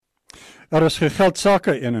RSG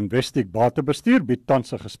Geldsaake en Investec Batebestuur bied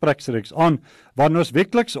tans 'n gespreksreeks aan waarin ons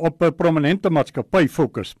weekliks op 'n prominente maatskappy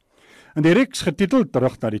fokus. In die reeks getiteld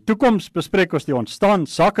Terug na die toekoms bespreek ons die ontstaan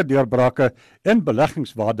sakedeurbrake en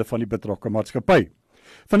beleggingswaarde van die betrokke maatskappy.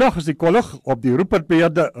 Vandag is die kollig op die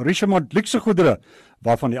roeperbeheerde Richemont luxegoedere,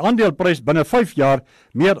 waarvan die aandeleprys binne 5 jaar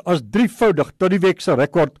meer as 3voudig tot die week se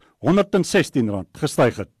rekord R116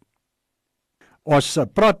 gestyg het. Ons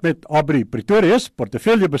praat met Abrie Pretorius,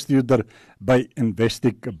 portefeuljebestuurder by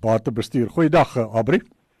Investec Batebestuur. Goeiedag, Abrie.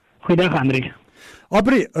 Goeiedag, Andrie.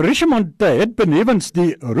 Abrie, Richemont het benewens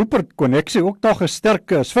die Rupert-konneksie ook nog 'n sterk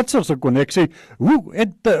Switserse konneksie. Hoe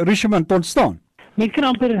het Richemont ontstaan? Mens kan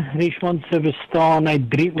amper Richemont se bestaan uit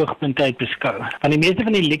 3 oogpunte uit beskou. Van die meeste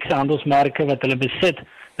van die luxe handelsmerke wat hulle besit,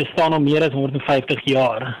 bestaan al meer as 150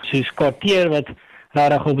 jaar. Soos Cartier wat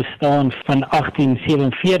regtig al bestaan van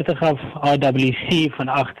 1847 af, IWC van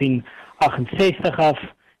 1868 af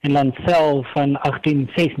en Lancel van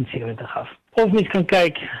 1876 af. Of mens kan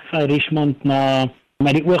kyk van Richemont na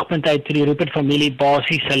die oogpunt uit toe die Rupert-familie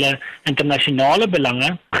basies hulle internasionale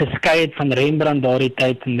belange geskei het van Rembrandt daardie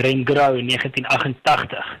tyd en Remgro in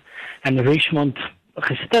 1988. En Richemont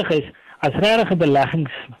gestig is as regtig 'n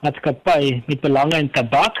beleggingsmaatskappy met belange in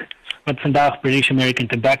tabak, wat vandag British American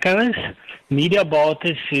Tobacco is,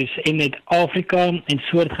 mediabates soos in Afrika en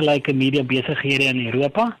soortgelyke media besighede in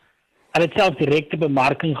Europa. Hulle het self direkte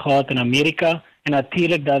bemarking gehad in Amerika en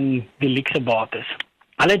natuurlik dan die luxe bates.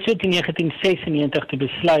 Hulle het so in 1996 te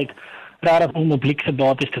besluit regtig om op luxe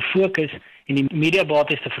bates te fokus en die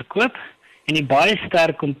mediabates te verkoop en die baie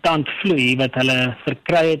sterk kontantvloei wat hulle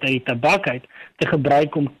verkry het uit die tabak uit te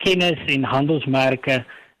gebruik om kennis en handelsmerke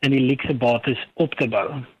in die luxe bates op te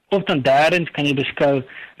bou. Of dan derdens kan jy beskou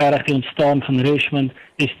regtig die ontstaan van Richemont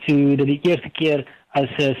is toe dat die eerste keer as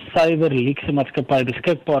 'n suiwer luxe maatskappy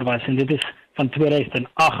beskikbaar was en dit is van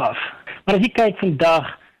 2008 af. Maar as jy kyk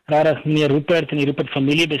vandag, regtig meneer Rupert en die Rupert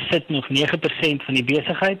familie besit nog 9% van die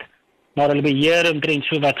besigheid, maar hulle beheer omtrent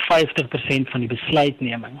so wat 50% van die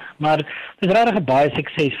besluitneming. Maar dit is regtig 'n baie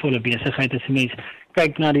suksesvolle besigheid as jy mens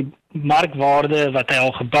kyk na die markwaarde wat hy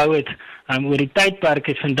al gebou het. Oor die tydperk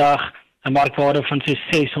is vandag 'n markwaarde van so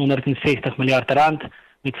 660 miljard rand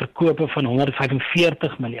met verkope van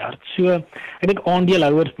 145 miljard. So, ek dink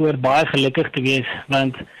aandeelhouers behoort baie gelukkig te wees,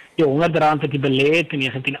 want die R100 wat jy belê het in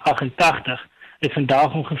 1988 is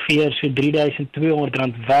vandag ongeveer so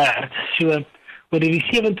R3200 werd. So, oor die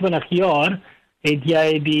 27 jaar het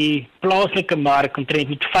jy die plaaslike mark omtrent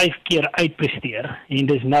met 5 keer uitpresteer. En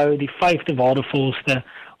dis nou die 5de waardevolste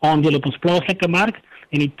aandeel op ons plaaslike mark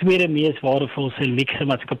en die tweede mees waardevolste luxe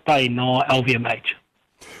maatskappy na LVMH.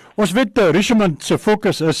 Ons weet Richemont se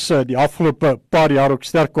fokus is die afgelope paar jaar ook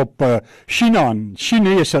sterk op China en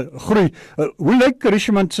Chinese groei. Hoe lyk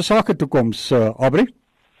Richemont se sake toekoms, Abrie?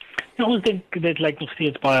 Ja, ons dink dit lyk nog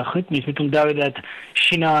steeds baie goed. Mens moet onthou dat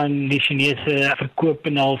China en die Chinese verkoop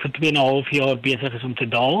al vir 2,5 jaar besig is om te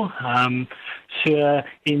daal. So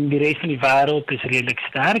in die res van die wêreld is redelik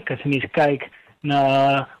sterk. As jy mens kyk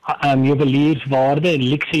na juwelierswaarde en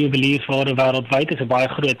luxe juwelierswaarde wêreldwyd is 'n baie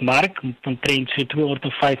groot mark, omtrent so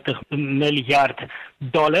 $250 miljard.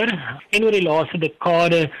 En oor die laaste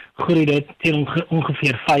dekade groei dit teen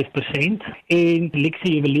ongeveer 5%. En luxe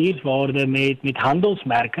juwelierswaarde met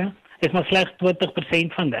handelsmerke is maar slegs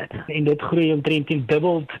 20% van dit. En dit groei omtrent teen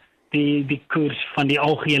dubbel die koers van die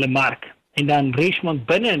algehele mark. En dan Richemont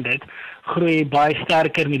binne in dit groei baie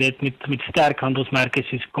sterker met sterk handelsmerke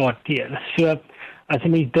soos Cartier. So as jy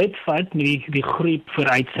mens dit vat met die groei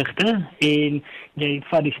vooruitsigte en jy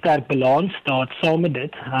vat die sterk balans staat saam met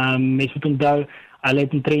dit, mens moet onthou hulle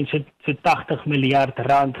het omtrent so 80 miljard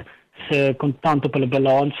rand se kontant op hulle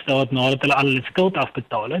balans staat nadat hulle al hulle skuld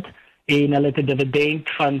afbetaal het en hulle het 'n dividend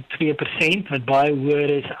van 2% wat baie hoër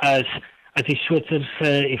is as die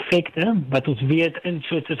Switserse effekte wat ons weet in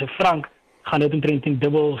Switserse frank gaan dit omtrent in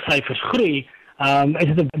dubbel syfers groei,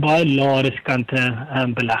 is dit 'n baie lae riskante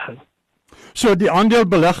belegging. So die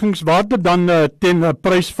aandelebeleggingswaarde dan teen 'n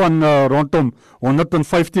prys van rondom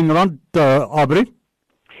R115, Abrie?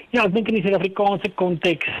 Ja, ek dink in die Suid-Afrikaanse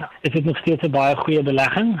konteks is dit nog steeds 'n baie goeie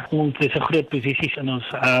belegging. Ons is 'n groot posisies in ons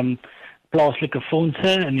plaaslike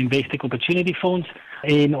fondse en Investec Opportunity Fonds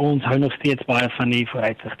en ons hou nog steeds baie van die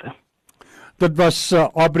vooruitsigte. Dit was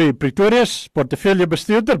Abrie Pretorius,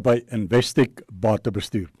 portefeuljebestuurder by Investec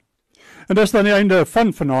Batebestuur. En dis dan die einde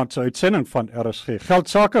van vanaand se uitsending van RSG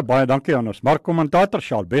Geldsaake. Baie dankie aan ons markkommentator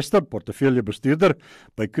Charles Bester, portefeuljebestuurder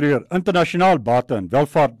by Kruger Internasionaal Bate en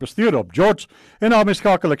Welvaart Bestuur op George en daarmee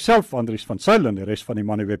skakel ek self Andries van Sail en die res van die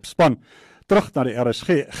Moneyweb span terug na die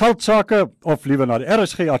RSG Geldsaake of liewer na die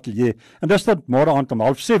RSG ateljee en dis tot môre aand om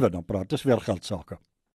 6:30 dan praat ons weer geldsaake.